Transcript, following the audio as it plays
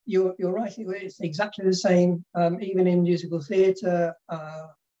you're right. It's exactly the same, even in musical theatre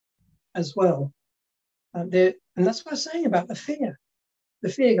as well. And that's what I was saying about the fear. The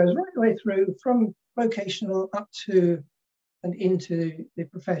fear goes right the way through from vocational up to and into the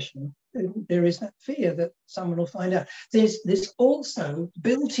profession. There is that fear that someone will find out. There's also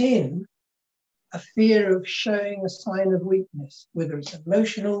built in a fear of showing a sign of weakness, whether it's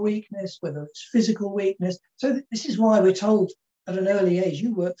emotional weakness, whether it's physical weakness. So this is why we're told at an early age,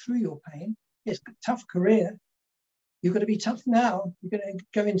 you work through your pain. It's a tough career. You've got to be tough now. You're going to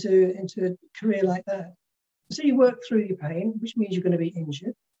go into a career like that. So you work through your pain, which means you're going to be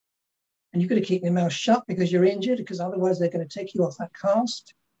injured. And you've got to keep your mouth shut because you're injured, because otherwise they're going to take you off that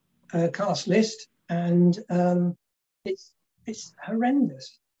cast list. And it's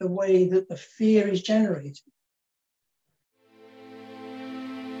horrendous, the way that the fear is generated.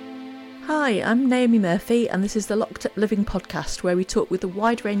 Hi, I'm Naomi Murphy, and this is the Locked Up Living podcast, where we talk with a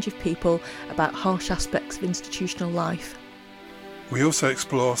wide range of people about harsh aspects of institutional life. We also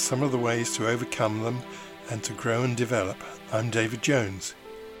explore some of the ways to overcome them and to grow and develop. I'm David Jones.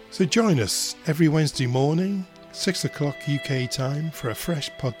 So join us every Wednesday morning, 6 o'clock UK time, for a fresh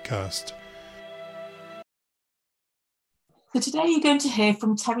podcast. So today you're going to hear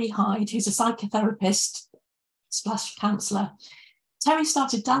from Terry Hyde, who's a psychotherapist / counsellor. Terry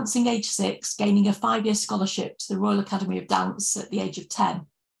started dancing age 6, gaining a 5-year scholarship to the Royal Academy of Dance at the age of 10.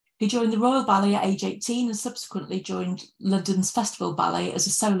 He joined the Royal Ballet at age 18 and subsequently joined London's Festival Ballet as a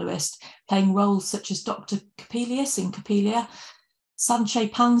soloist, playing roles such as Dr. Coppelius in Coppelia, Sancho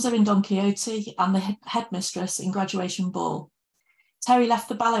Panza in Don Quixote, and the headmistress in Graduation Ball. Terry left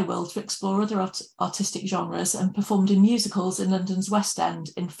the ballet world to explore other artistic genres and performed in musicals in London's West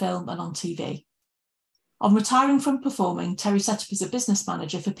End, in film and on TV. On retiring from performing, Terry set up as a business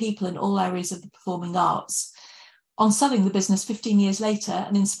manager for people in all areas of the performing arts. On selling the business 15 years later,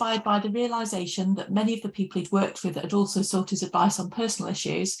 and inspired by the realisation that many of the people he'd worked with had also sought his advice on personal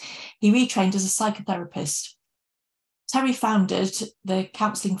issues, he retrained as a psychotherapist. Terry founded the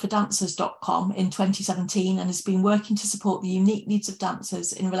counsellingfordancers.com in 2017 and has been working to support the unique needs of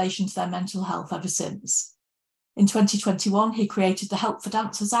dancers in relation to their mental health ever since. In 2021, he created the Help for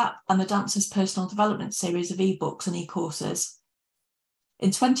Dancers app and the Dancers Personal Development series of ebooks and e-courses.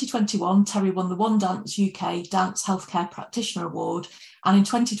 In 2021, Terry won the One Dance UK Dance Healthcare Practitioner Award, and in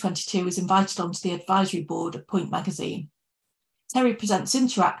 2022 was invited onto the advisory board of Point magazine. Terry presents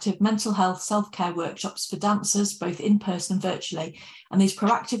interactive mental health self-care workshops for dancers, both in person and virtually, and these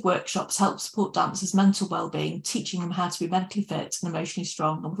proactive workshops help support dancers' mental well-being, teaching them how to be mentally fit and emotionally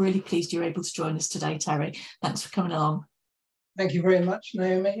strong. I'm really pleased you're able to join us today, Terry. Thanks for coming along. Thank you very much,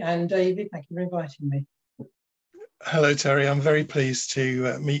 Naomi, and David. Thank you for inviting me. Hello, Terry. I'm very pleased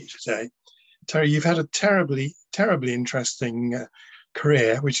to meet you today. Terry, you've had a terribly interesting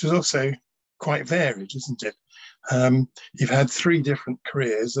career, which is also quite varied, isn't it? You've had 3 different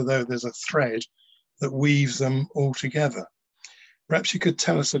careers, although there's a thread that weaves them all together. Perhaps you could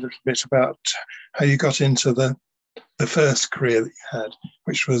tell us a little bit about how you got into the first career that you had,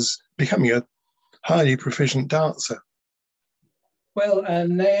 which was becoming a highly proficient dancer. Well,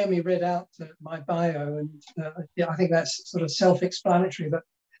 Naomi read out my bio, and I think that's sort of self-explanatory, but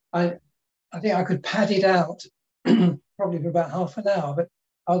I think I could pad it out probably for about half an hour, but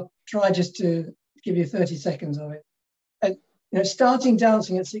I'll try just to give you 30 seconds of it. And, starting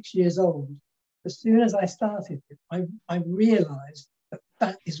dancing at 6 years old, as soon as I started, I realised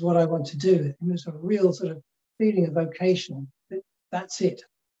that is what I want to do. It was a real sort of feeling of vocation. That's it.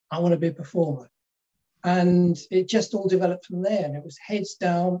 I want to be a performer. And it just all developed from there. And it was heads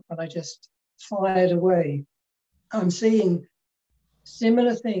down, and I just fired away. I'm seeing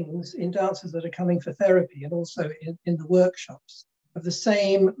similar things in dancers that are coming for therapy and also in the workshops of the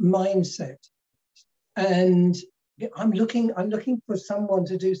same mindset. And I'm looking for someone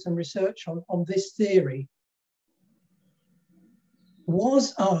to do some research on this theory.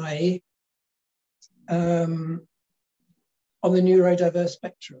 Was I on the neurodiverse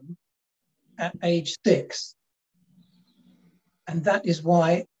spectrum at age 6? And that is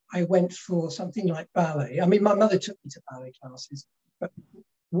why I went for something like ballet. I mean, my mother took me to ballet classes, but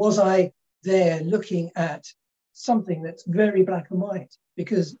was I there looking at something that's very black and white?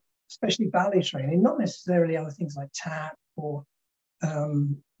 Because especially ballet training, not necessarily other things like tap or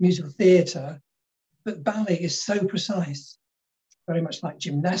musical theatre, but ballet is so precise, very much like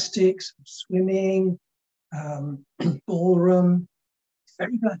gymnastics, swimming, ballroom. It's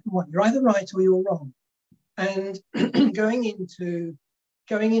very black and white. You're either right or you're wrong. And going into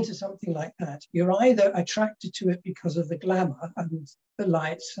something like that, you're either attracted to it because of the glamour and the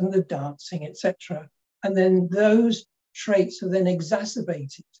lights and the dancing, etc. And then those traits are then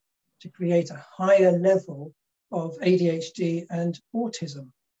exacerbated to create a higher level of ADHD and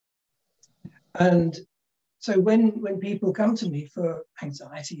autism. And so when people come to me for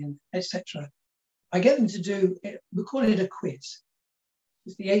anxiety and etc., I get them to do, we call it a quiz.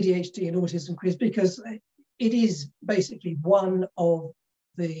 It's the ADHD and autism quiz, because it is basically one of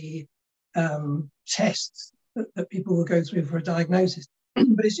the tests that people will go through for a diagnosis.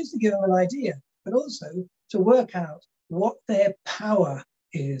 But it's just to give them an idea, but also to work out what their power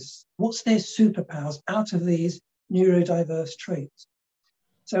is, what's their superpowers out of these neurodiverse traits.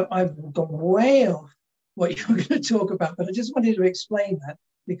 So I've gone way off what you're going to talk about, but I just wanted to explain that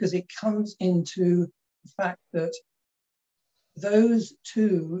because it comes into the fact that those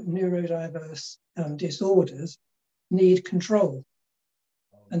two neurodiverse disorders need control.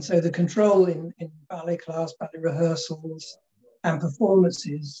 And so the control in ballet class, ballet rehearsals, and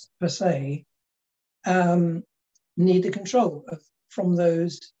performances per se need the control from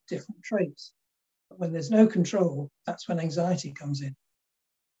those different traits. But when there's no control, that's when anxiety comes in.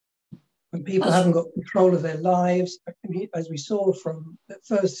 When people haven't got control of their lives, as we saw from the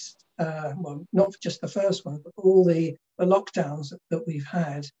first, well, not just the first one, but all the lockdowns that we've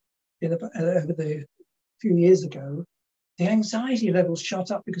had over the few years ago, the anxiety levels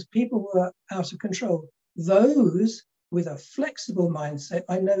shot up because people were out of control. Those with a flexible mindset,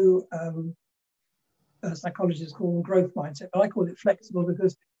 I know psychologists call them growth mindset, but I call it flexible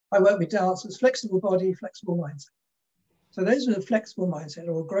because I work with dancers, flexible body, flexible mindset. So those with a flexible mindset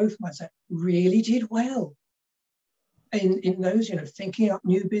or a growth mindset really did well in those, thinking up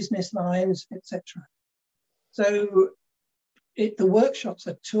new business lines, etc. So the workshops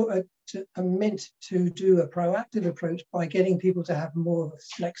are meant to do a proactive approach by getting people to have more of a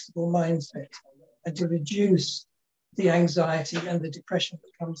flexible mindset and to reduce the anxiety and the depression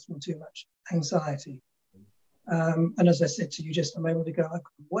that comes from too much anxiety. And as I said to you just a moment ago, I got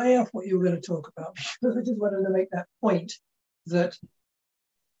way off what you were going to talk about because I just wanted to make that point that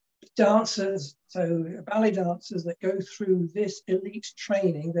dancers, so ballet dancers that go through this elite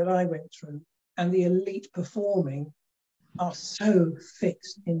training that I went through and the elite performing are so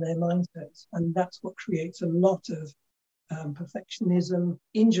fixed in their mindsets. And that's what creates a lot of perfectionism,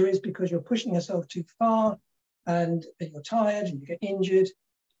 injuries, because you're pushing yourself too far and you're tired and you get injured.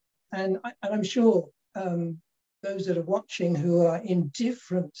 And I'm sure those that are watching who are in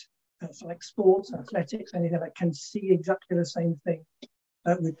different like sports, athletics, anything like can see exactly the same thing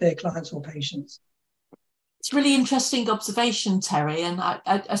with their clients or patients. It's really interesting observation, Terry. And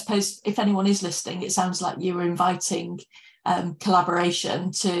I suppose if anyone is listening, it sounds like you were inviting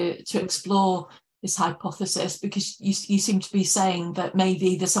collaboration to explore this hypothesis, because you seem to be saying that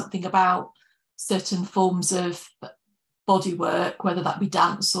maybe there's something about certain forms of body work, whether that be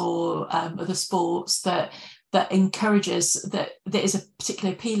dance or other sports, that encourages that is a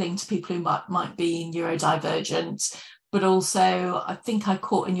particularly appealing to people who might be neurodivergent. But also, I think I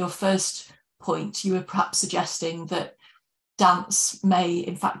caught in your first point, you were perhaps suggesting that dance may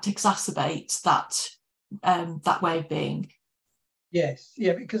in fact exacerbate that way of being. Yes,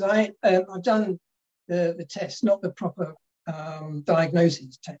 yeah, because I've done the test, not the proper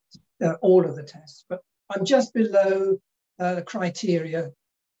diagnosis test, all of the tests, but I'm just below the criteria.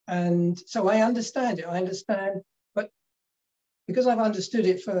 And so I understand it, but because I've understood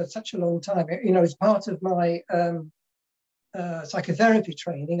it for such a long time, as part of my psychotherapy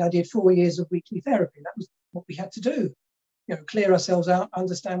training, I did 4 years of weekly therapy. That was what we had to do, clear ourselves out,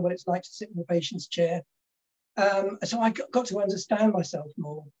 understand what it's like to sit in the patient's chair. So I got to understand myself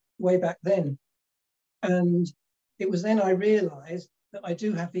more way back then. And it was then I realized that I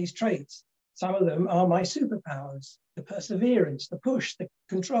do have these traits. Some of them are my superpowers: the perseverance, the push, the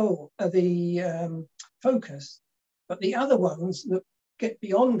control, the focus. But the other ones that get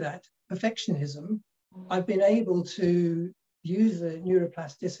beyond that, perfectionism, I've been able to use the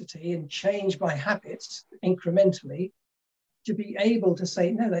neuroplasticity and change my habits incrementally to be able to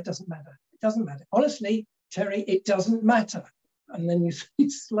say, no, that doesn't matter. It doesn't matter. Honestly, Terry, it doesn't matter. And then you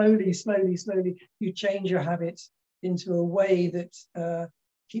slowly, you change your habits into a way that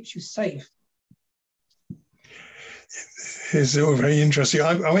keeps you safe. It's all very interesting.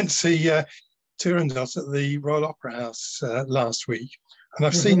 I went to see Turandot at the Royal Opera House last week, and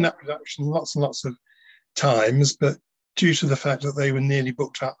I've seen that production lots and lots of times, but due to the fact that they were nearly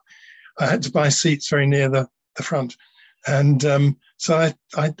booked up, I had to buy seats very near the front. And so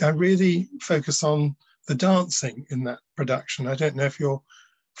I really focus on the dancing in that production. I don't know if you're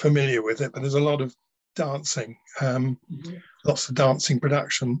familiar with it, but there's a lot of dancing, lots of dancing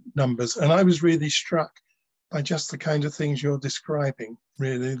production numbers. And I was really struck by just the kind of things you're describing,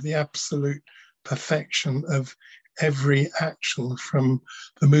 really, the absolute perfection of every action, from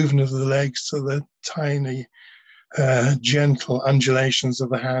the movement of the legs to the tiny, gentle undulations of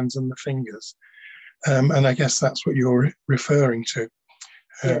the hands and the fingers. And I guess that's what you're referring to.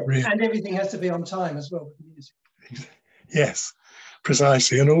 Really. And everything has to be on time as well with the music. Yes,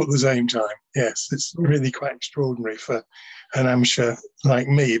 precisely, and all at the same time. Yes, it's really quite extraordinary for an amateur like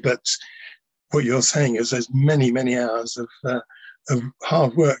me. But what you're saying is there's many, many hours of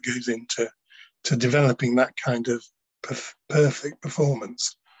hard work goes into developing that kind of perfect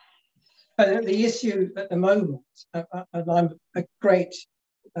performance. The issue at the moment, and I'm a great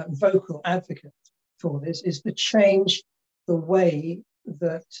vocal advocate for this, is to change the way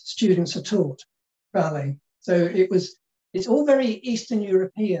that students are taught ballet. So it's all very Eastern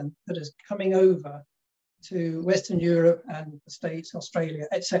European that is coming over to Western Europe and the States, Australia,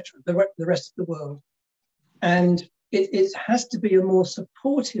 etc., the rest of the world. And it has to be a more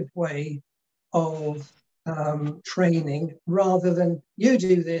supportive way of training, rather than you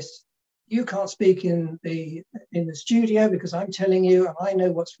do this, you can't speak in the studio because I'm telling you and I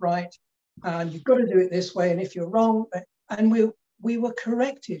know what's right, and you've got to do it this way, and if you're wrong, and we were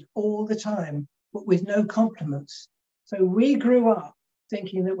corrected all the time, but with no compliments. So we grew up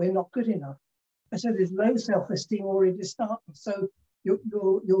thinking that we're not good enough. And so there's low self-esteem already to start with. So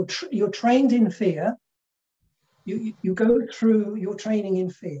you're trained in fear. You go through your training in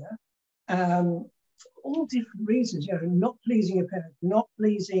fear for all different reasons, not pleasing your parents, not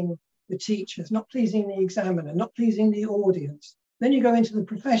pleasing the teachers, not pleasing the examiner, not pleasing the audience. Then you go into the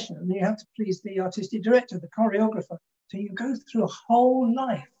profession and you have to please the artistic director, the choreographer. So you go through a whole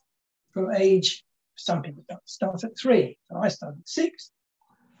life from age, some people start at 3. So I started at 6.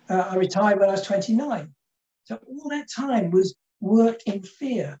 I retired when I was 29. So all that time was worked in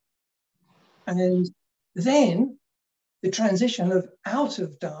fear. And then the transition of out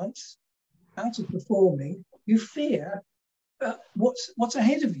of dance, out of performing, you fear what's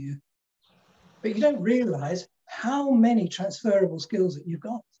ahead of you. But you don't realize how many transferable skills that you've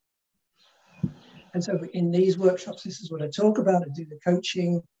got. And so in these workshops, this is what I talk about. I do the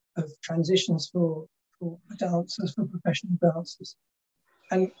coaching of transitions for dancers, for professional dancers.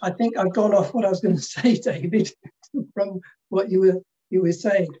 And I think I've gone off what I was going to say, David, from what you were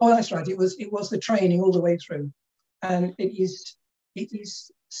saying. Oh, that's right. It was the training all the way through. And it is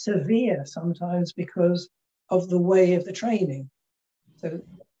severe sometimes because of the way of the training. So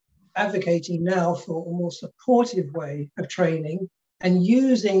advocating now for a more supportive way of training and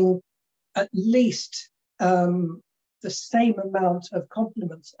using at least the same amount of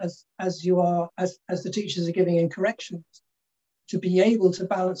compliments as the teachers are giving in corrections, to be able to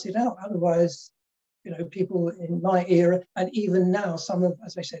balance it out. Otherwise, people in my era, and even now, some of,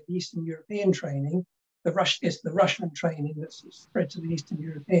 as I said, the Eastern European training, the Russian training that's spread to the Eastern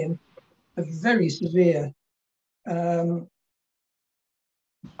European, are very severe. I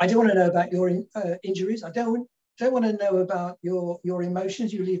don't want to know about your injuries. I don't want to know about your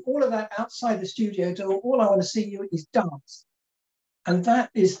emotions. You leave all of that outside the studio door. All I want to see you is dance. And that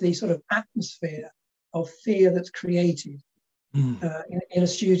is the sort of atmosphere of fear that's created in a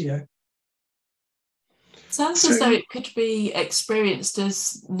studio. Sounds as though it could be experienced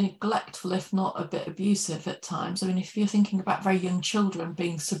as neglectful, if not a bit abusive at times. I mean, if you're thinking about very young children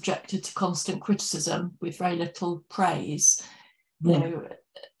being subjected to constant criticism with very little praise, do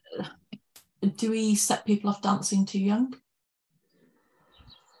we set people off dancing too young?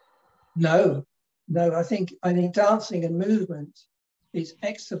 No. I think dancing and movement is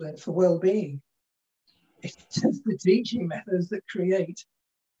excellent for well-being. It's just the teaching methods that create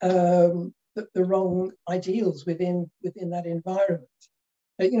the wrong ideals within that environment.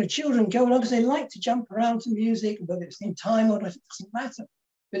 Children go along because they like to jump around to music, whether it's in time or not, it doesn't matter,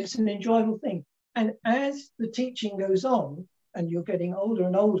 but it's an enjoyable thing. And as the teaching goes on and you're getting older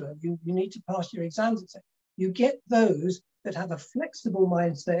and older, you need to pass your exams, etc. You get those that have a flexible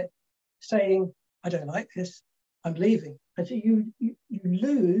mindset saying, I don't like this, I'm leaving. And so you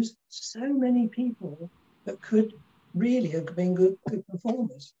lose so many people that could really have been good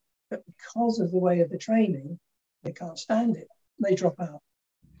performers. But because of the way of the training, they can't stand it. They drop out.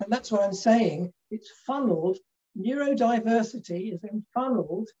 And that's what I'm saying. It's funneled, neurodiversity is then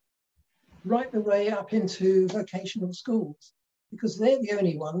funneled right the way up into vocational schools, because they're the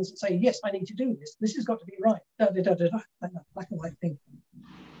only ones that say, yes, I need to do this. This has got to be right. Like that black and white thing.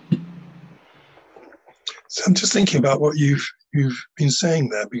 So I'm just thinking about what you've been saying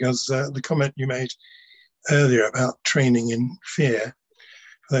there, because the comment you made earlier about training in fear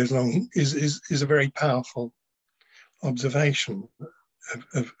for those long is a very powerful observation,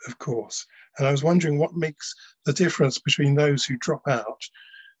 of course. And I was wondering what makes the difference between those who drop out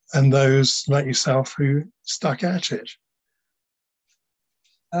and those like yourself who stuck at it?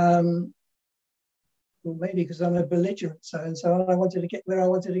 Well, maybe because I'm a belligerent so-and-so, and I wanted to get where I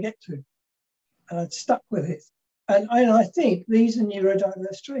wanted to get to, and I'd stuck with it. And I think these are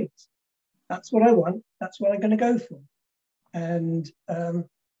neurodiverse traits. That's what I want. That's what I'm going to go for. And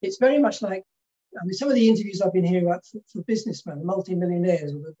it's very much like, I mean, some of the interviews I've been hearing about for businessmen, the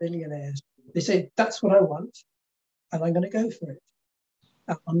multimillionaires or the billionaires, they say, that's what I want, and I'm going to go for it.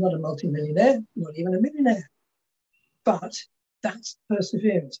 I'm not a multimillionaire, not even a millionaire, but that's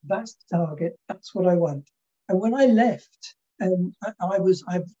perseverance. That's the target. That's what I want. And when I left, I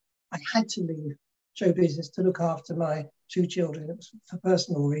had to leave show business to look after my 2 children. It was for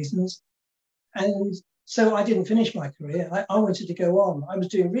personal reasons. And so I didn't finish my career. I wanted to go on. I was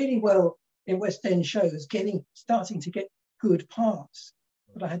doing really well in West End shows, starting to get good parts.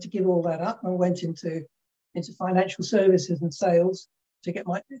 But I had to give all that up and went into financial services and sales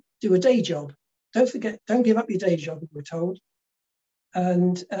to do a day job. Don't give up your day job, we were told.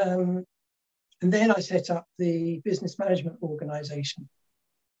 And then I set up the business management organization.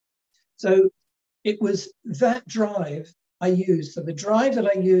 So it was that drive I used. So the drive that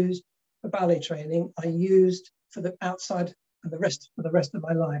I used for ballet training, I used for the outside and for the rest of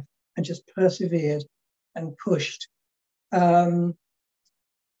my life, and just persevered and pushed. And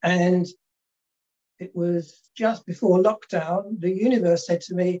it was just before lockdown, the universe said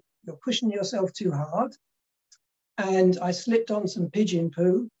to me, "You're pushing yourself too hard." And I slipped on some pigeon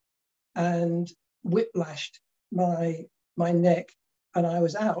poo and whiplashed my neck, and I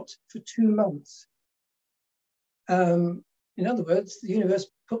was out for 2 months. In other words, the universe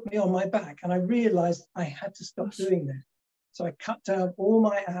put me on my back, and I realized I had to stop doing that. So I cut down all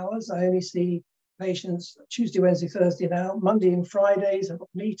my hours. I only see patients Tuesday, Wednesday, Thursday now. Monday and Fridays, I've got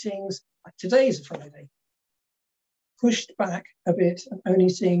meetings. Like today's a Friday. Pushed back a bit and only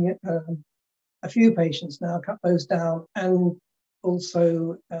seeing a few patients now, cut those down, and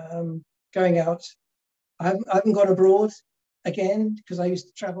also going out. I haven't gone abroad again, because I used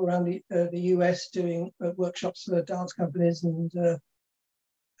to travel around the US doing workshops for dance companies and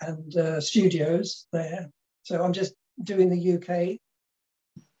studios there. So I'm just doing the UK,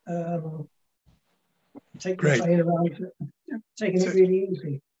 taking the train around, taking it really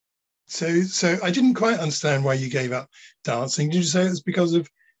easy. So I didn't quite understand why you gave up dancing. Did you say it's because of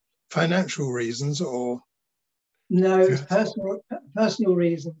financial reasons, or? No, it's personal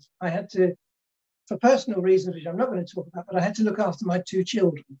reasons. I had to, for personal reasons, which I'm not going to talk about, but I had to look after my 2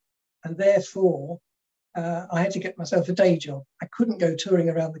 children, and therefore I had to get myself a day job. I couldn't go touring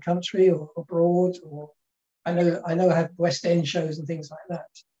around the country or abroad, or I know I had West End shows and things like that.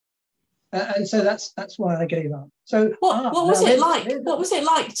 And so that's why I gave up. So what was it like? What was it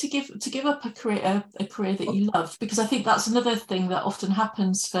like to give up a career that you loved? Because I think that's another thing that often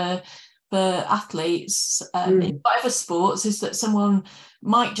happens for athletes in whatever sports, is that someone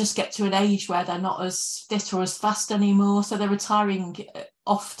might just get to an age where they're not as fit or as fast anymore, so they're retiring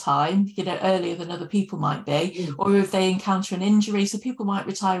off time, earlier than other people might be, or if they encounter an injury. So people might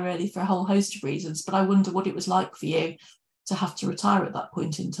retire early for a whole host of reasons. But I wonder what it was like for you to have to retire at that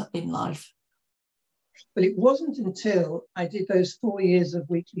point in life. But it wasn't until I did those 4 years of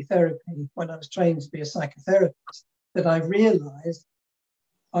weekly therapy, when I was trained to be a psychotherapist, that I realized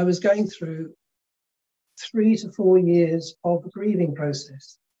I was going through 3 to 4 years of a grieving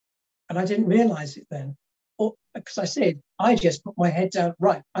process. And I didn't realize it then. Because I said, I just put my head down,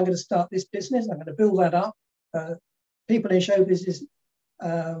 right, I'm going to start this business, I'm going to build that up. People in show business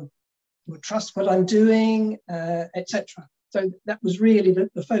will trust what I'm doing, etc. So that was really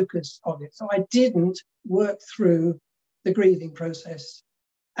the focus of it. So I didn't work through the grieving process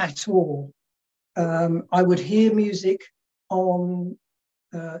at all. I would hear music on,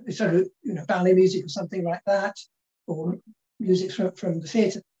 ballet music or something like that, or music from the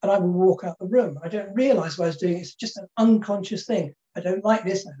theatre, and I would walk out the room. I don't realise what I was doing. It's just an unconscious thing. I don't like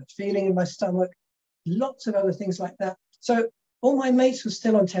this. I have a feeling in my stomach. Lots of other things like that. So all my mates were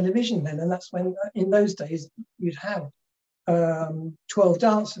still on television then, and that's when, in those days, you'd have 12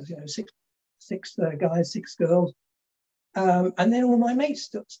 dancers, 6 guys, 6 girls, and then all my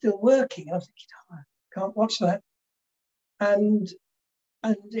mates still working. And I was thinking, oh, I can't watch that. And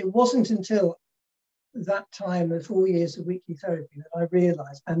it wasn't until that time, the 4 years of weekly therapy, that I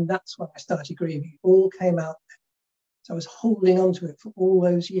realised, and that's when I started grieving. It all came out then. So I was holding on to it for all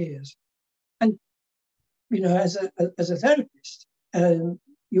those years. And as a therapist,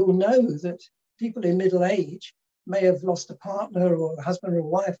 you'll know that people in middle age may have lost a partner or a husband or a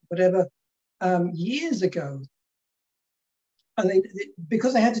wife or whatever years ago. And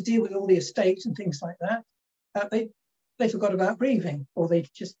because they had to deal with all the estate and things like that, they forgot about breathing, or they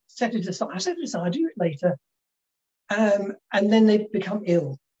just set it aside. I set it aside, I'll do it later. And then they become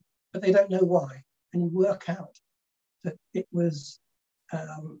ill, but they don't know why. And you work out that it was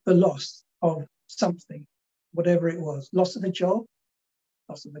the loss of something, whatever it was, loss of a job,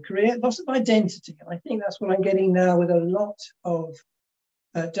 loss of a career, loss of identity. And I think that's what I'm getting now with a lot of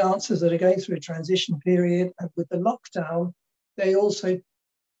dancers that are going through a transition period. And with the lockdown, they also,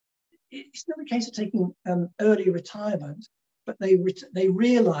 it's not a case of taking early retirement, but they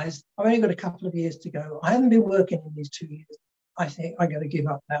realised, I've only got a couple of years to go. I haven't been working in these 2 years. I think I'm going to give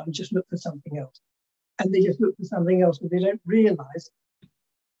up now and just look for something else. And they just look for something else, but they don't realise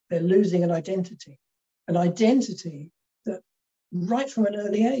they're losing an identity that right from an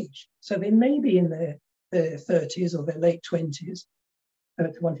early age. So they may be in their 30s or their late 20s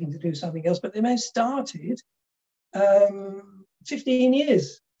wanting to do something else, but they may have started 15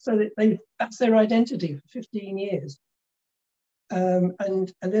 years. So that that's their identity for 15 years.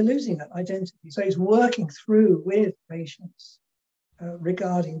 And they're losing that identity. So it's working through with patients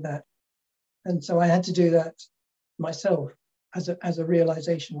regarding that. And so I had to do that myself as a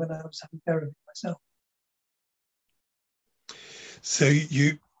realization when I was having therapy myself. So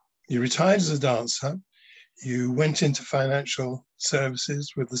you retired as a dancer. You went into financial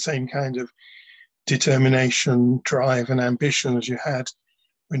services with the same kind of determination, drive, and ambition as you had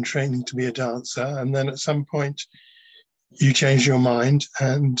when training to be a dancer. And then at some point, you changed your mind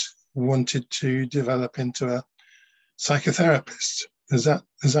and wanted to develop into a psychotherapist. Is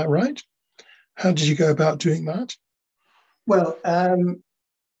that right? How did you go about doing that? Well,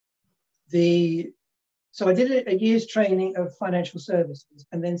 so I did a year's training of financial services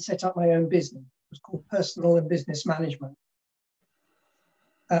and then set up my own business. It was called Personal and Business Management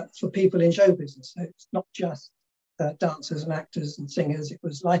for people in show business. So it's not just dancers and actors and singers. It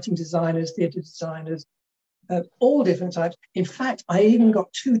was lighting designers, theatre designers, all different types. In fact, I even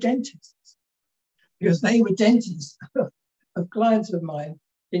got 2 dentists because they were dentists of clients of mine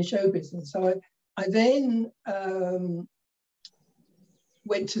in show business. So I then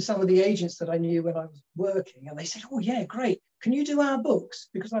went to some of the agents that I knew when I was working, and they said, oh yeah, great. Can you do our books?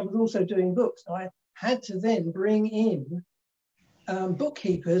 Because I was also doing books. So I had to then bring in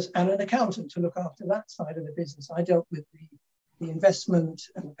bookkeepers and an accountant to look after that side of the business. I dealt with the investment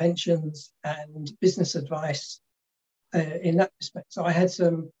and pensions and business advice in that respect. So I had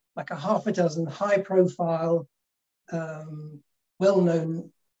like a half a dozen high-profile,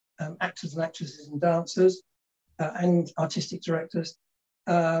 well-known actors and actresses and dancers and artistic directors.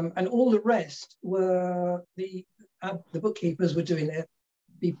 And all the rest were the bookkeepers were doing their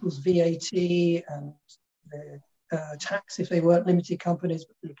people's VAT and their tax if they weren't limited companies,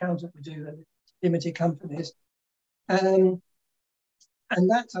 but the accountant would do the limited companies. And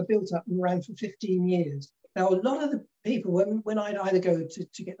that I built up and ran for 15 years. Now, a lot of the people, when I'd either go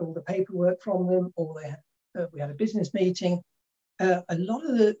to get all the paperwork from them, or we had a business meeting, a lot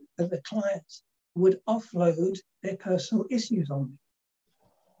of the clients would offload their personal issues on me.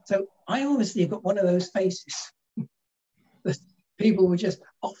 So I obviously got one of those faces that people would just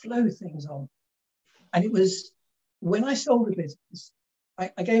offload things on. And it was when I sold the business,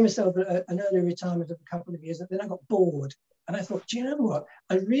 I gave myself an early retirement of a couple of years, and then I got bored. And I thought, do you know what?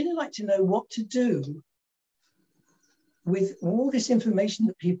 I'd really like to know what to do with all this information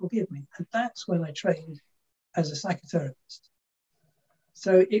that people give me. And that's when I trained as a psychotherapist.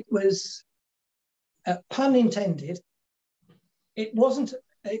 So it was, pun intended, it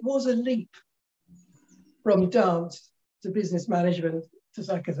was a leap from dance to business management to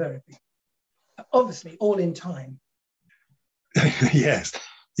psychotherapy. Obviously, all in time. Yes,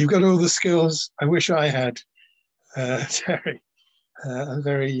 you've got all the skills I wish I had, Terry. I'm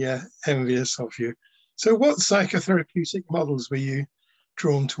very envious of you. So what psychotherapeutic models were you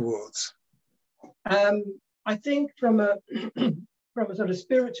drawn towards? I think from a sort of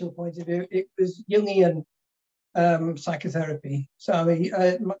spiritual point of view, it was Jungian psychotherapy. So I mean,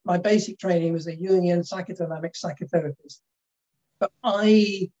 my basic training was a Jungian psychodynamic psychotherapist. But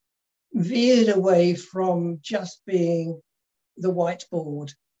I veered away from just being the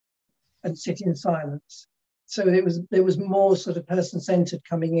whiteboard and sit in silence. So there was more sort of person-centered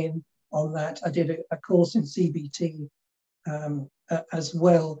coming in on that. I did a course in CBT as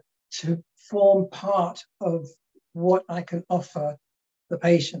well to form part of what I can offer the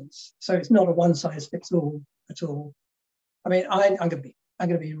patients. So it's not a one-size-fits-all at all. I mean, I'm going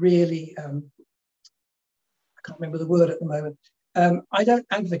to be really, I can't remember the word at the moment. I don't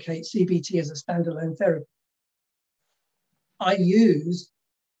advocate CBT as a standalone therapy. I use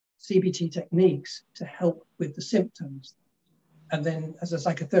CBT techniques to help with the symptoms, and then as a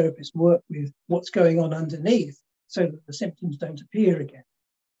psychotherapist work with what's going on underneath so that the symptoms don't appear again.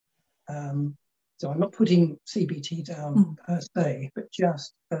 So I'm not putting CBT down per se, but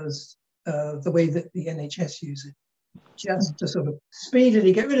just as the way that the NHS use it, just to sort of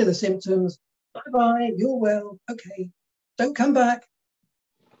speedily get rid of the symptoms. Bye-bye, you're well, okay, don't come back.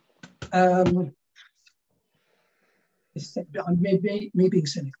 I'm me being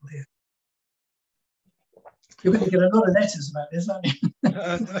cynical here. You're going to get a lot of letters about this, aren't you?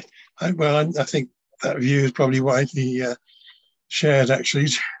 I think that view is probably widely shared, actually,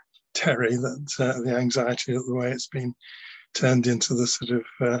 Terry, that the anxiety of the way it's been turned into the sort of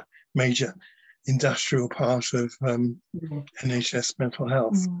major industrial part of NHS mental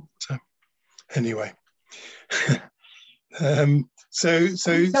health. So anyway, something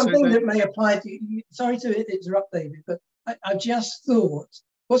that may apply to you. Sorry to interrupt, David, but I just thought,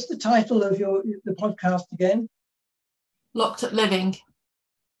 what's the title of the podcast again? Locked Up Living.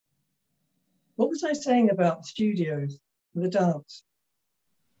 What was I saying about studios and the dance?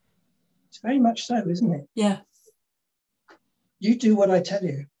 It's very much so, isn't it? Yeah. You do what I tell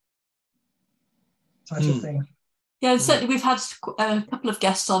you, type of thing. Yeah, and certainly we've had a couple of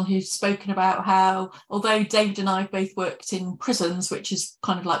guests on who've spoken about how, although David and I both worked in prisons, which is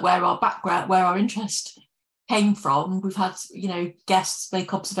kind of like where our background, where our interest came from, we've had, guests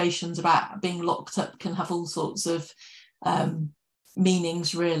make observations about being locked up can have all sorts of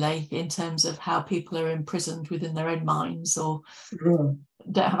meanings, really, in terms of how people are imprisoned within their own minds or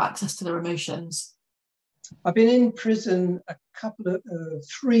don't have access to their emotions. I've been in prison a couple of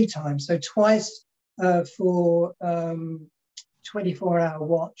 3 times, so twice for 24-hour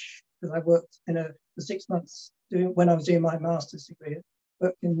watch, because I worked for 6 months when I was doing my master's degree.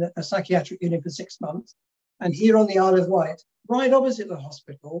 Worked in a psychiatric unit for 6 months, and here on the Isle of Wight, right opposite the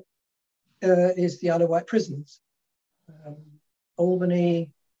hospital, is the Isle of Wight prisons.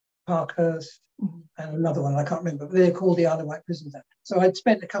 Albany, Parkhurst, and another one I can't remember, but they're called the Isle of Wight prisons. So I'd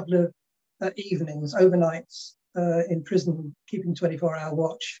spent a couple of evenings, overnights in prison, keeping 24-hour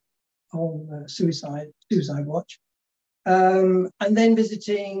watch on suicide watch, and then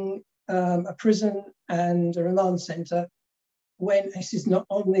visiting a prison and a remand centre. When this is not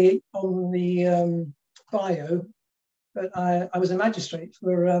on the bio, but I was a magistrate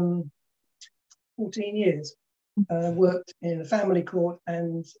for 14 years. Worked in the family court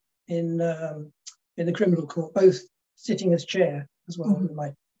and in the criminal court, both sitting as chair as well with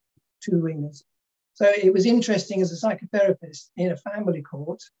my 2 wingers. So it was interesting as a psychotherapist in a family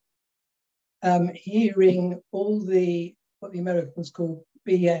court, hearing all what the Americans call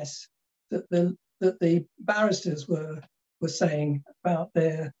BS that the barristers were saying about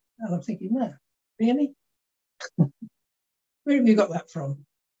their, and I'm thinking, no, really? Where have you got that from?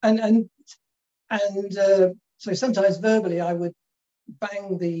 And so sometimes verbally I would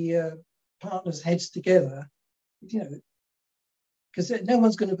bang the partners' heads together, because no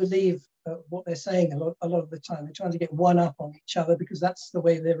one's going to believe what they're saying a lot of the time. They're trying to get one up on each other because that's the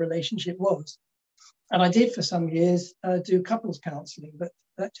way their relationship was. And I did for some years do couples counselling, but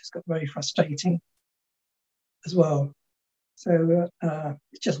that just got very frustrating as well. So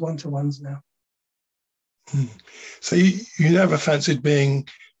it's just one-to-ones now. So you never fancied being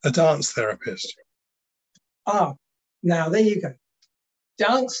a dance therapist? Now there you go.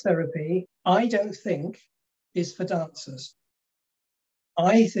 Dance therapy, I don't think, is for dancers.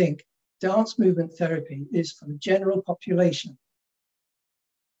 I think dance movement therapy is for the general population,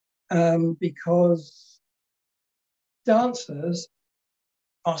 because dancers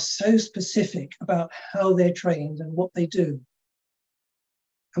are so specific about how they're trained and what they do.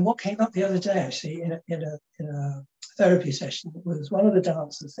 And what came up the other day, actually, in a therapy session, was one of the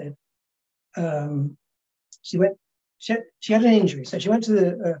dancers said, she had an injury, so she went to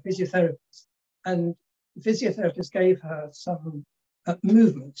the physiotherapist, and the physiotherapist gave her some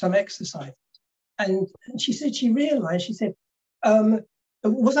movement, some exercise, and she said she realised. She said,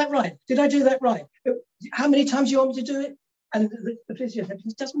 "Was that right? Did I do that right? How many times do you want me to do it?" And the physiotherapist,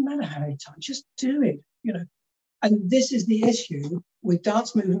 it doesn't matter how many times, just do it, And this is the issue with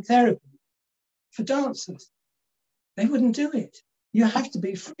dance movement therapy for dancers. They wouldn't do it. You have to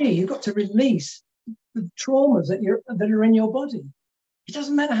be free. You've got to release the traumas that are in your body. It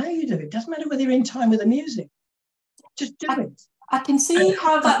doesn't matter how you do it. It doesn't matter whether you're in time with the music. Just do it. I can see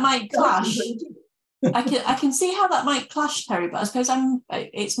how that might clash. I can see how that might clash, Terry, but I suppose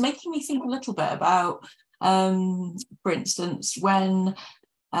it's making me think a little bit about, for instance, when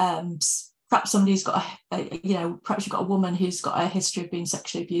perhaps somebody's got perhaps you've got a woman who's got a history of being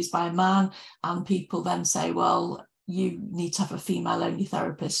sexually abused by a man, and people then say, well, you need to have a female-only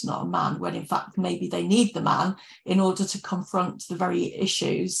therapist, not a man, when in fact maybe they need the man in order to confront the very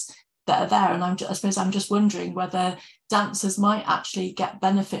issues that are there. And I suppose I'm just wondering whether dancers might actually get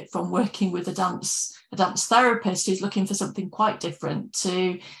benefit from working with a dance therapist who's looking for something quite different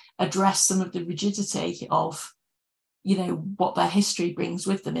to address some of the rigidity of, you know, what their history brings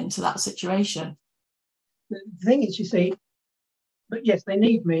with them into that situation. The thing is, you see, but yes, they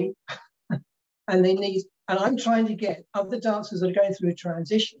need me, and I'm trying to get other dancers that are going through a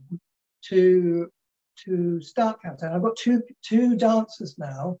transition to start counselling. I've got two dancers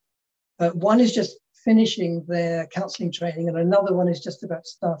now. One is just finishing their counselling training, and another one is just about to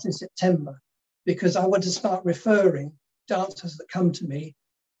start in September, because I want to start referring dancers that come to me.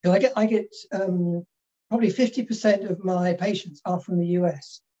 Because I get probably 50% of my patients are from the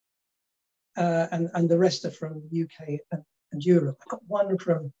US, and the rest are from the UK and Europe. I've got one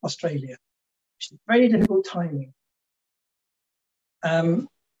from Australia, which is very difficult timing.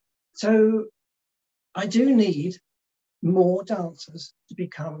 So I do need more dancers to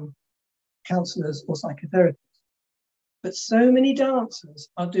become counsellors or psychotherapists. But so many dancers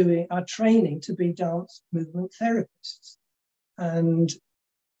are training to be dance movement therapists. And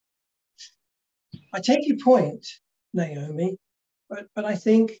I take your point, Naomi, but I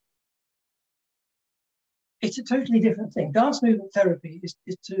think it's a totally different thing. Dance movement therapy is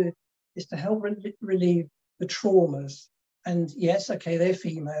to help relieve the traumas. And yes, okay, they're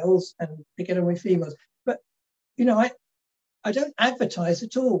females and they get on with females. But, you know, I don't advertise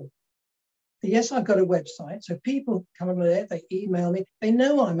at all. Yes, I've got a website, so people come on there, they email me, they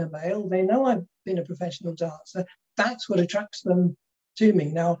know I'm a male, they know I've been a professional dancer. That's what attracts them to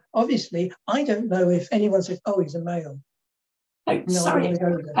me. Now, obviously, I don't know if anyone says, oh, he's a male. Oh, no, sorry.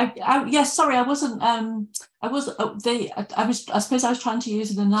 Yes, sorry, I wasn't. I suppose I was trying to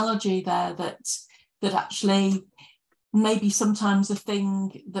use an analogy there that actually maybe sometimes the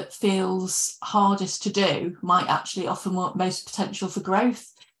thing that feels hardest to do might actually offer most potential for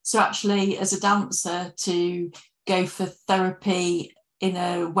growth. So actually, as a dancer, to go for therapy in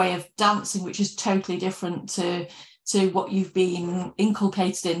a way of dancing which is totally different to what you've been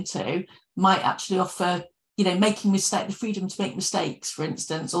inculcated into might actually offer, you know, the freedom to make mistakes, for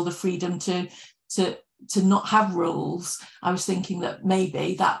instance, or the freedom to not have rules. I was thinking that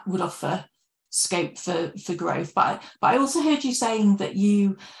maybe that would offer scope for growth. But I also heard you saying that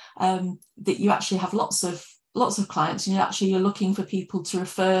you actually have lots of clients, and you're looking for people to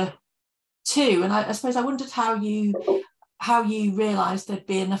refer to. And I suppose I wondered how you realised there'd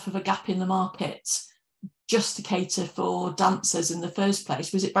be enough of a gap in the market just to cater for dancers in the first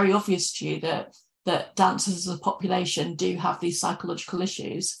place. Was it very obvious to you that dancers as a population do have these psychological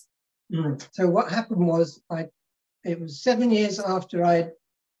issues? So what happened was, it was 7 years after I'd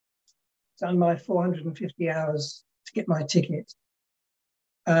done my 450 hours to get my ticket.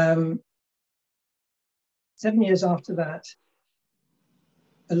 7 years after that,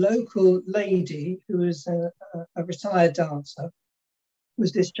 a local lady who was a retired dancer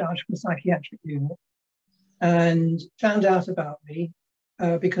was discharged from the psychiatric unit and found out about me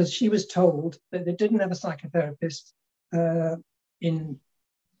because she was told that they didn't have a psychotherapist in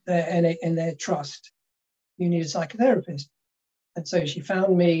their trust. You need a psychotherapist. And so she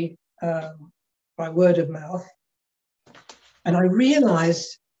found me by word of mouth. And I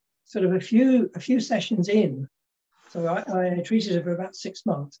realized sort of a few sessions in, so I treated her for about 6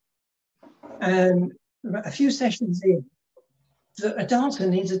 months, and about a few sessions in, that a dancer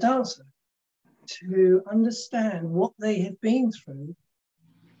needs a dancer to understand what they have been through,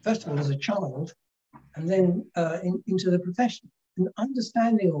 first of all as a child, and then into the profession, and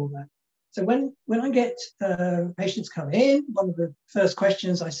understanding all that. So when I get patients come in, one of the first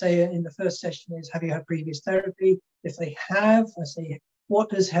questions I say in the first session is, have you had previous therapy? If they have, I say,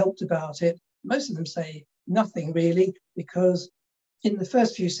 what has helped about it? Most of them say nothing really, because in the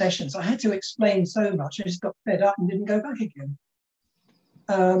first few sessions, I had to explain so much, I just got fed up and didn't go back again.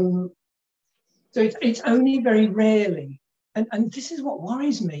 So it's only very rarely, and this is what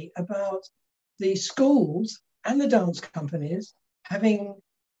worries me about the schools and the dance companies having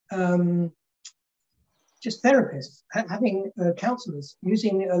just therapists, having counsellors,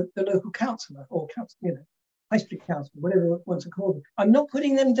 using the local counsellor or high street counsellor, whatever you want to call them. I'm not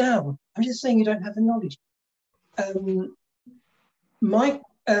putting them down. I'm just saying you don't have the knowledge. I'm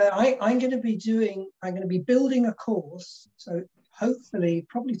going to be building a course. So hopefully,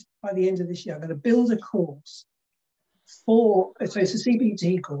 probably by the end of this year, I'm going to build a course so it's a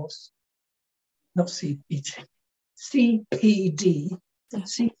CBT course, not CBT, CPD.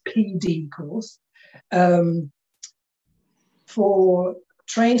 CPD course for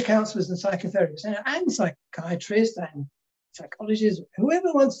trained counsellors and psychotherapists and psychiatrists and psychologists,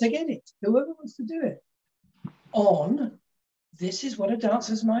 whoever wants to get it, whoever wants to do it, on this is what a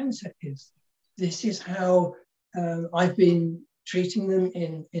dancer's mindset is. This is how I've been treating them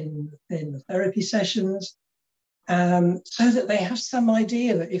in the therapy sessions, so that they have some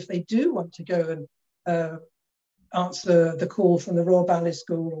idea that if they do want to go and answer the call from the Royal Ballet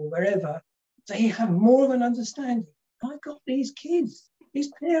School or wherever, they have more of an understanding. I've got these kids,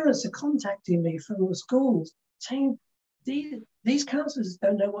 these parents are contacting me from the schools saying these counsellors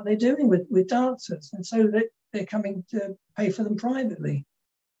don't know what they're doing with dancers, and so they're coming to pay for them privately.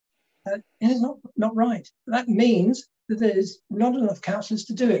 It's not right. That means that there's not enough counsellors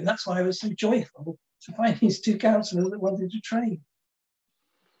to do it. And that's why I was so joyful to find these two counsellors that wanted to train.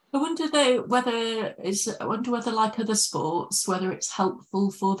 I wonder whether like other sports, whether it's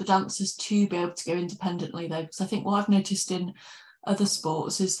helpful for the dancers to be able to go independently though, because I think what I've noticed in other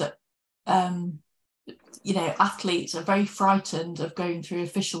sports is that athletes are very frightened of going through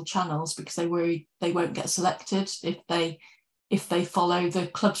official channels because they worry they won't get selected. If they follow the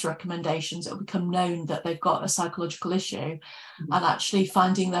club's recommendations, it'll become known that they've got a psychological issue. Mm-hmm. And actually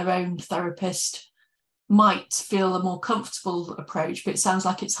finding their own therapist might feel a more comfortable approach, but it sounds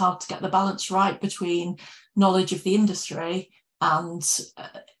like it's hard to get the balance right between knowledge of the industry and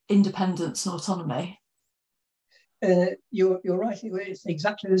independence and autonomy. You're right. It's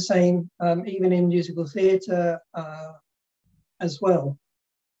exactly the same, even in musical theatre as well.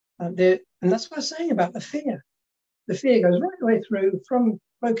 And that's what I was saying about the fear. The fear goes right the way through from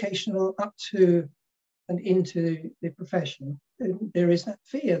vocational up to and into the profession. There is that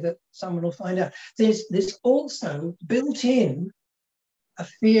fear that someone will find out. There's also built in a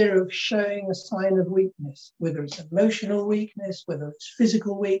fear of showing a sign of weakness, whether it's emotional weakness, whether it's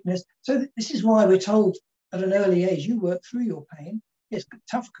physical weakness. So this is why we're told at an early age, you work through your pain. It's a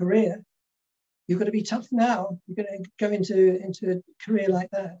tough career. You've got to be tough now. You're going to go into a career like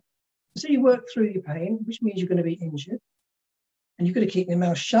that. So you work through your pain, which means you're going to be injured. And you've got to keep your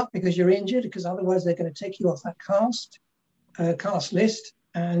mouth shut because you're injured, because otherwise they're going to take you off that cast list.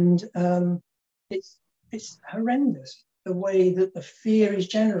 And it's horrendous, the way that the fear is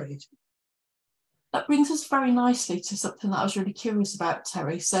generated. That brings us very nicely to something that I was really curious about,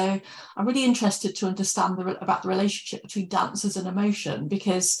 Terry. So I'm really interested to understand about the relationship between dancers and emotion,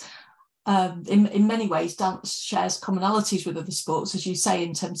 because in many ways, dance shares commonalities with other sports, as you say,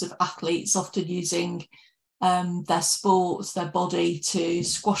 in terms of athletes often using their sports, their body to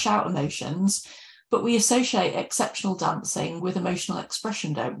squash out emotions. But we associate exceptional dancing with emotional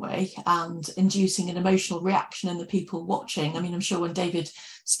expression, don't we? And inducing an emotional reaction in the people watching. I mean, I'm sure when David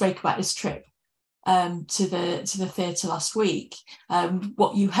spoke about his trip to the theatre last week,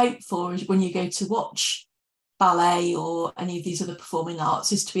 what you hope for is when you go to watch ballet or any of these other performing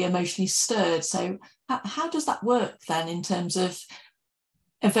arts is to be emotionally stirred. So how does that work then in terms of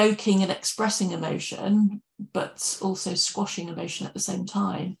evoking and expressing emotion, but also squashing emotion at the same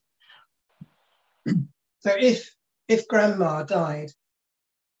time? So if grandma died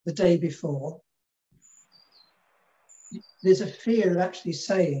the day before, there's a fear of actually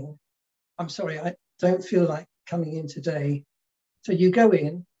saying, I'm sorry, I don't feel like coming in today. So you go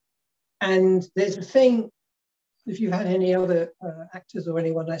in, and there's a thing, if you've had any other actors or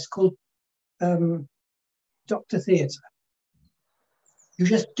anyone else, called Dr. Theatre. You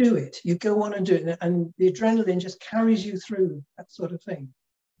just do it. You go on and do it. And the adrenaline just carries you through that sort of thing.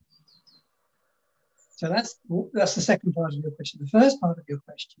 So that's the second part of your question. The first part of your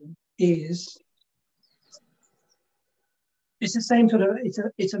question is, it's the same sort of,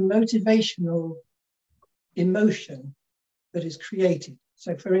 it's a motivational emotion that is created.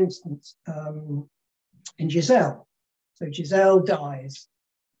 So for instance, in Giselle, so Giselle dies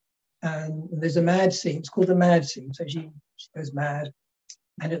and there's a mad scene. It's called the mad scene. So she goes mad.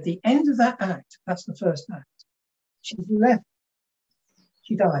 And at the end of that act, that's the first act, she's left,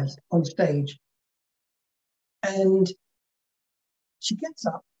 she dies on stage. And she gets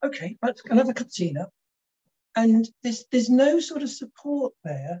up, okay, let's go have a cup of tea now. And there's no sort of support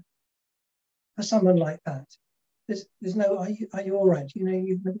there for someone like that. There's no, are you all right? You know,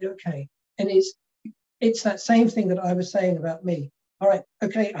 you're going to be okay. And it's that same thing that I was saying about me. All right,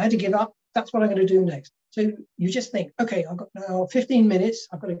 okay, I had to give up. That's what I'm going to do next. So you just think, okay, I've got now 15 minutes.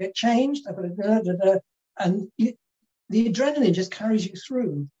 I've got to get changed. I've got to and the adrenaline just carries you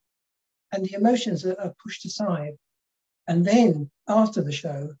through, and the emotions are pushed aside. And then after the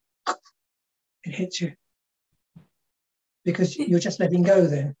show, it hits you because you're just letting go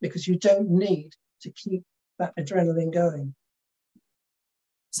then, because you don't need to keep that adrenaline going.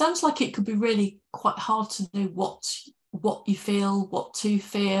 Sounds like it could be really quite hard to know what you feel, what to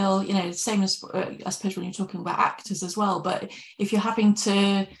feel, you know, same as I suppose when you're talking about actors as well. But if you're having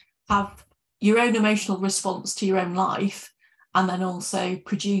to have your own emotional response to your own life and then also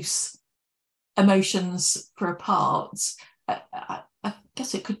produce emotions for a part, I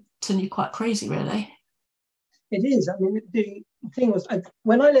guess it could turn you quite crazy, really. It is. I mean, the thing was,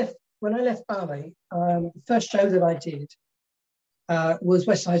 when I left ballet, the first show that I did was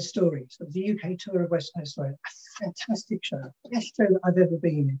West Side Story. So the UK tour of West Side Story. A fantastic show. Best show that I've ever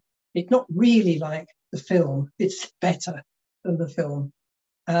been in. It's not really like the film. It's better than the film.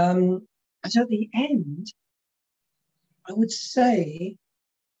 And at the end, I would say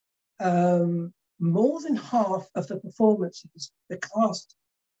more than half of the performances, the cast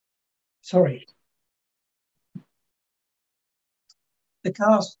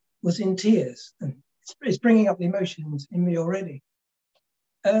was in tears, and it's bringing up the emotions in me already.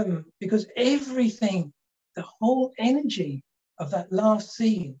 Because everything, the whole energy of that last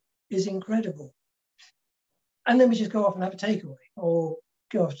scene is incredible. And then we just go off and have a takeaway, or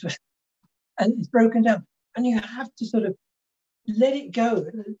go off to, and it's broken down. And you have to sort of let it go.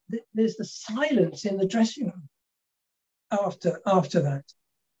 There's the silence in the dressing room after that.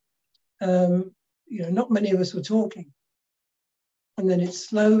 Not many of us were talking. And then it's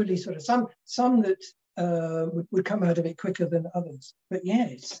slowly sort of, some that would come out of it quicker than others. But yeah,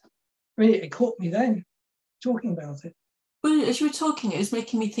 it caught me then, talking about it. Well, as you were talking, it was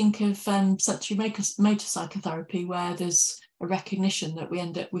making me think of sensory motor psychotherapy, where there's a recognition that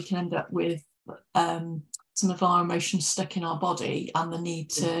we can end up with some of our emotions stuck in our body, and the need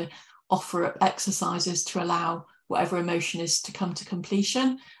to offer up exercises to allow whatever emotion is to come to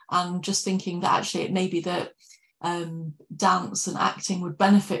completion. And just thinking that actually it may be that dance and acting would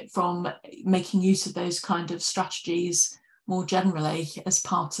benefit from making use of those kind of strategies more generally as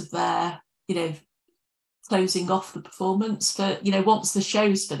part of their, closing off the performance for, once the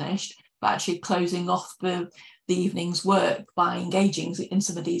show's finished, but actually closing off the evening's work by engaging in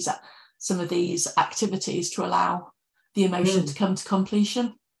some of these activities to allow the emotion to come to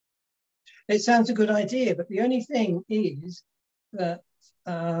completion. It sounds a good idea, but the only thing is that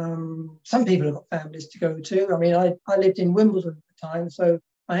some people have got families to go to. I mean, I lived in Wimbledon at the time, so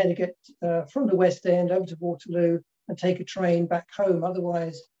I had to get from the West End over to Waterloo and take a train back home.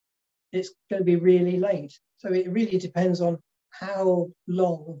 Otherwise, it's going to be really late. So it really depends on how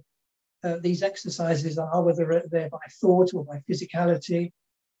long these exercises are, whether they're by thought or by physicality.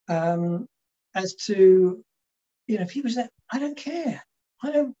 As to, people say, I don't care.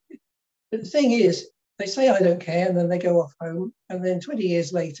 But the thing is, they say I don't care, and then they go off home, and then 20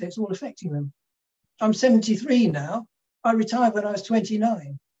 years later, it's all affecting them. I'm 73 now. I retired when I was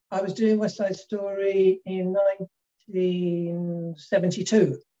 29. I was doing West Side Story in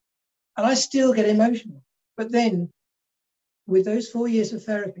 1972, and I still get emotional. But then, with those 4 years of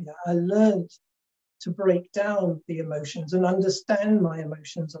therapy, I learned to break down the emotions and understand my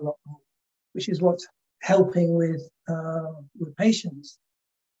emotions a lot more, which is what's helping with patients.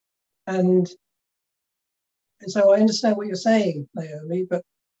 And so I understand what you're saying, Naomi, but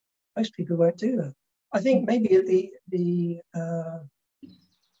most people won't do that. I think maybe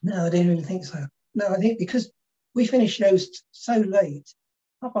no, I don't really think so. No, I think because we finish shows so late,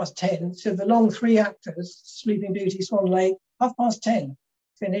 10:30, so the long 3 actors, Sleeping Beauty, Swan Lake, 10:30,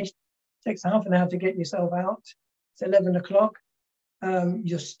 finished, takes half an hour to get yourself out, it's 11 o'clock,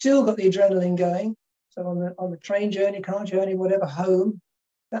 you've still got the adrenaline going, so on the train journey, car journey, whatever, home,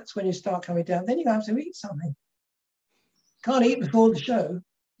 that's when you start coming down. Then you have to eat something. Can't eat before the show,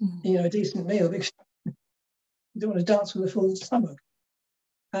 a decent meal, because you don't want to dance with a full stomach.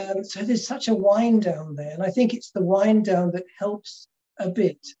 So there's such a wind down there. And I think it's the wind down that helps a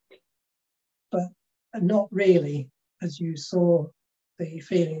bit, but not really, as you saw the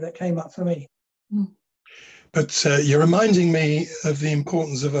feeling that came up for me. But you're reminding me of the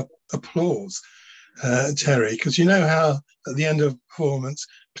importance of applause, Terry, because you know how at the end of a performance,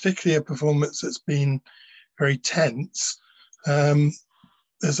 particularly a performance that's been very tense,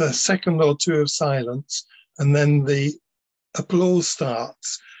 there's a second or two of silence, and then the applause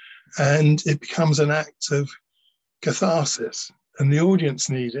starts, and it becomes an act of catharsis, and the audience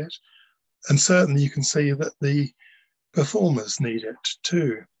need it, and certainly you can see that the performers need it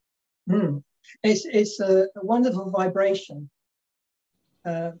too. It's a wonderful vibration,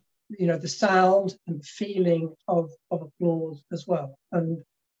 the sound and the feeling of applause as well. And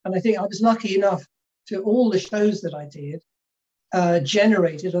I think I was lucky enough to, all the shows that I did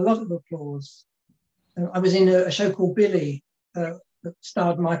generated a lot of applause. I was in a show called Billy that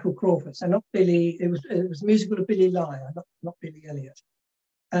starred Michael Crawford. So not Billy, it was a musical of Billy Liar, not Billy Elliot.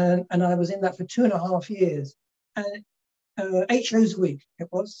 And I was in that for 2.5 years. And 8 shows a week it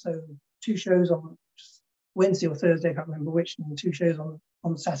was. So 2 shows on Wednesday or Thursday, I can't remember which, and 2 shows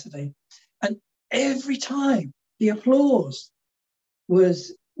on Saturday. And every time the applause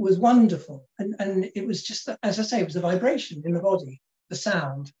was wonderful. And it was just, as I say, it was the vibration in the body, the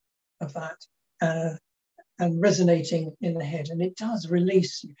sound of that, and resonating in the head. And it does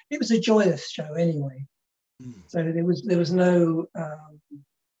release you. It was a joyous show anyway. So there was no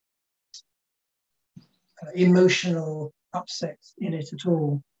emotional upset in it at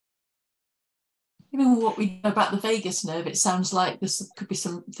all. Given what we know about the vagus nerve, it sounds like this could be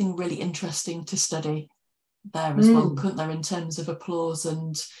something really interesting to study there as well, couldn't there, in terms of applause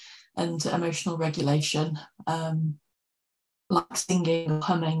and emotional regulation, like singing or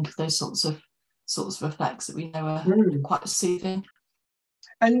humming, those sorts of effects that we know are quite soothing.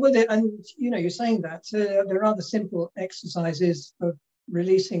 And with it, and you're saying that there are other simple exercises of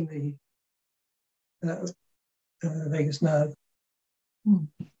releasing the vagus nerve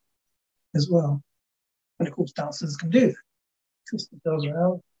as well. And of course, dancers can do that. Twist the bells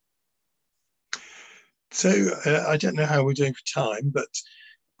around. So I don't know how we're doing for time, but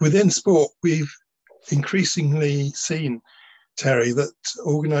within sport, we've increasingly seen, Terry, that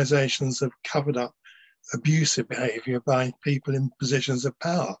organisations have covered up abusive behaviour by people in positions of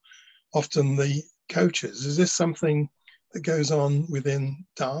power, often the coaches. Is this something that goes on within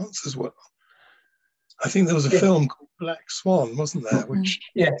dance as well? I think there was a film called Black Swan, wasn't there, which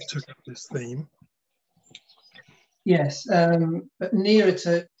took up this theme. Yes, but nearer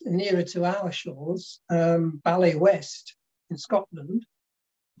to our shores, Ballet West in Scotland,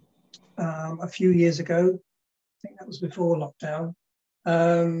 a few years ago, I think that was before lockdown,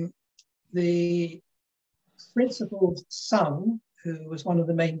 the principal's son, who was one of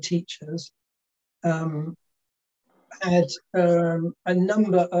the main teachers, had a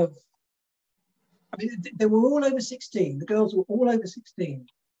number of, they were all over 16, the girls were all over 16,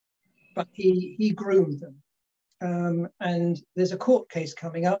 but he groomed them. And there's a court case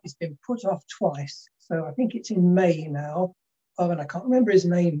coming up. It's been put off twice. So I think it's in May now. Oh, and I can't remember his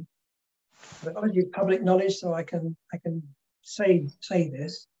name. But I'll give public knowledge so I can say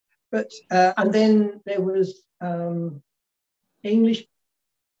this. But and then there was English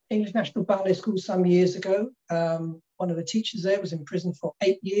National Ballet School some years ago. One of the teachers there was in prison for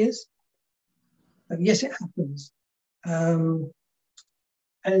 8 years. Yes, it happens. And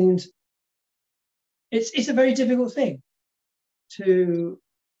it's a very difficult thing to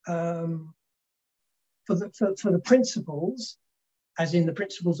for the principals, as in the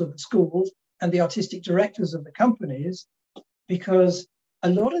principals of the schools and the artistic directors of the companies, because a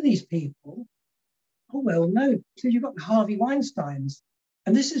lot of these people are well known. So you've got the Harvey Weinsteins,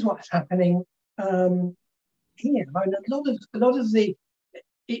 and this is what's happening here. I mean, a lot of the,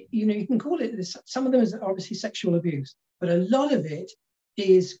 you can call it this. Some of them is obviously sexual abuse, but a lot of it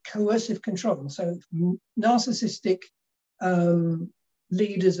is coercive control. So narcissistic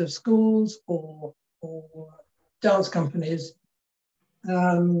leaders of schools or dance companies,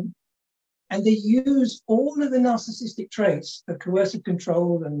 and they use all of the narcissistic traits of coercive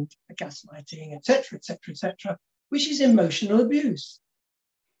control and gaslighting, etc., etc., etc., which is emotional abuse.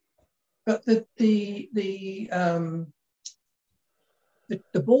 But the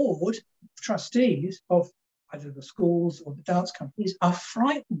board trustees of either the schools or the dance companies are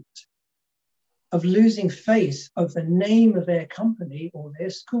frightened of losing face of the name of their company or their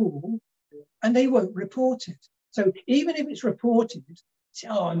school, and they won't report it. So even if it's reported, say,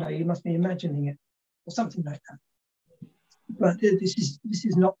 oh no, you must be imagining it, or something like that. But this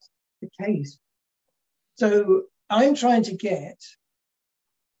is not the case. So I'm trying to get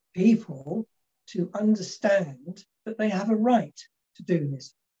people to understand that they have a right to do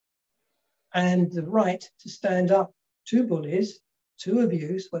this, and the right to stand up to bullies, to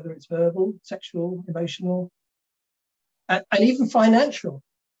abuse, whether it's verbal, sexual, emotional, and even financial.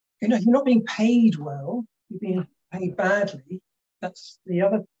 If you're not being paid well, you're being paid badly, that's the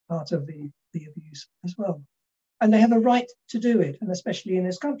other part of the abuse as well. And they have a right to do it, and especially in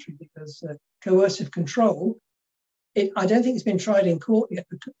this country, because coercive control, I don't think it's been tried in court yet,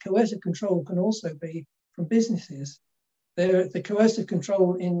 but coercive control can also be from businesses. The coercive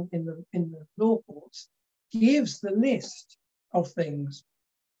control in the law courts gives the list of things,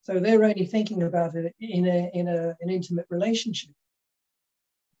 so they're only thinking about it in an intimate relationship.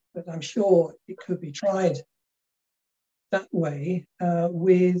 But I'm sure it could be tried that way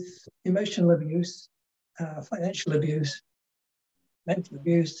with emotional abuse, financial abuse, mental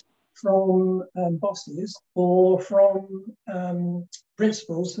abuse from bosses or from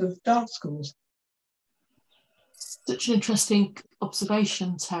principals of dance schools. Such an interesting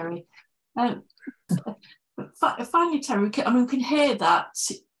observation, Terry. Finally, Terry, we can hear that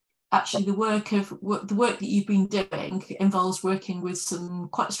actually the work that you've been doing involves working with some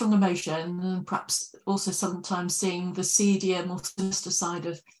quite strong emotion, and perhaps also sometimes seeing the seedier, more sinister side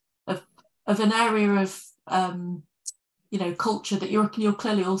of an area of culture that you're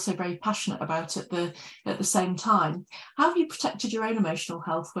clearly also very passionate about at the same time. How have you protected your own emotional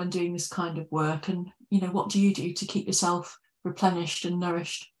health when doing this kind of work, and what do you do to keep yourself replenished and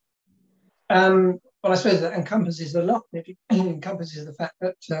nourished? Well, I suppose that encompasses a lot. It encompasses the fact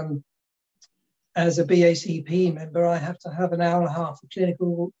that as a BACP member, I have to have an hour and a half of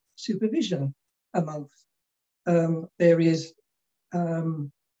clinical supervision a month. There is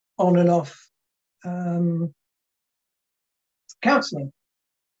on and off counselling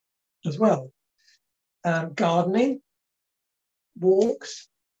as well, gardening, walks.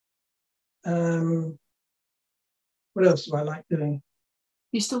 What else do I like doing?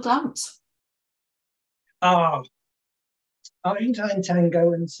 You still dance? Argentine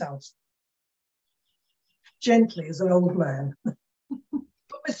tango and salsa. Gently as an old man, but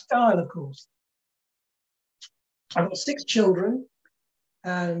with style, of course. I've got 6 children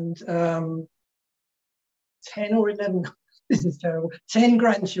and 10 or 11, this is terrible, 10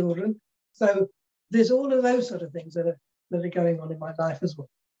 grandchildren. So there's all of those sort of things that are going on in my life as well.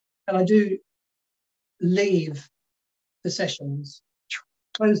 And I do leave the sessions,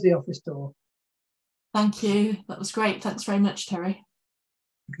 close the office door. Thank you. That was great. Thanks very much, Terry.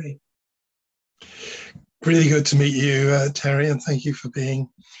 Okay. Really good to meet you, Terry, and thank you for being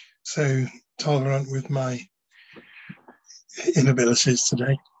so tolerant with my inabilities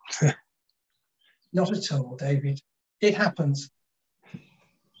today. Not at all, David. It happens.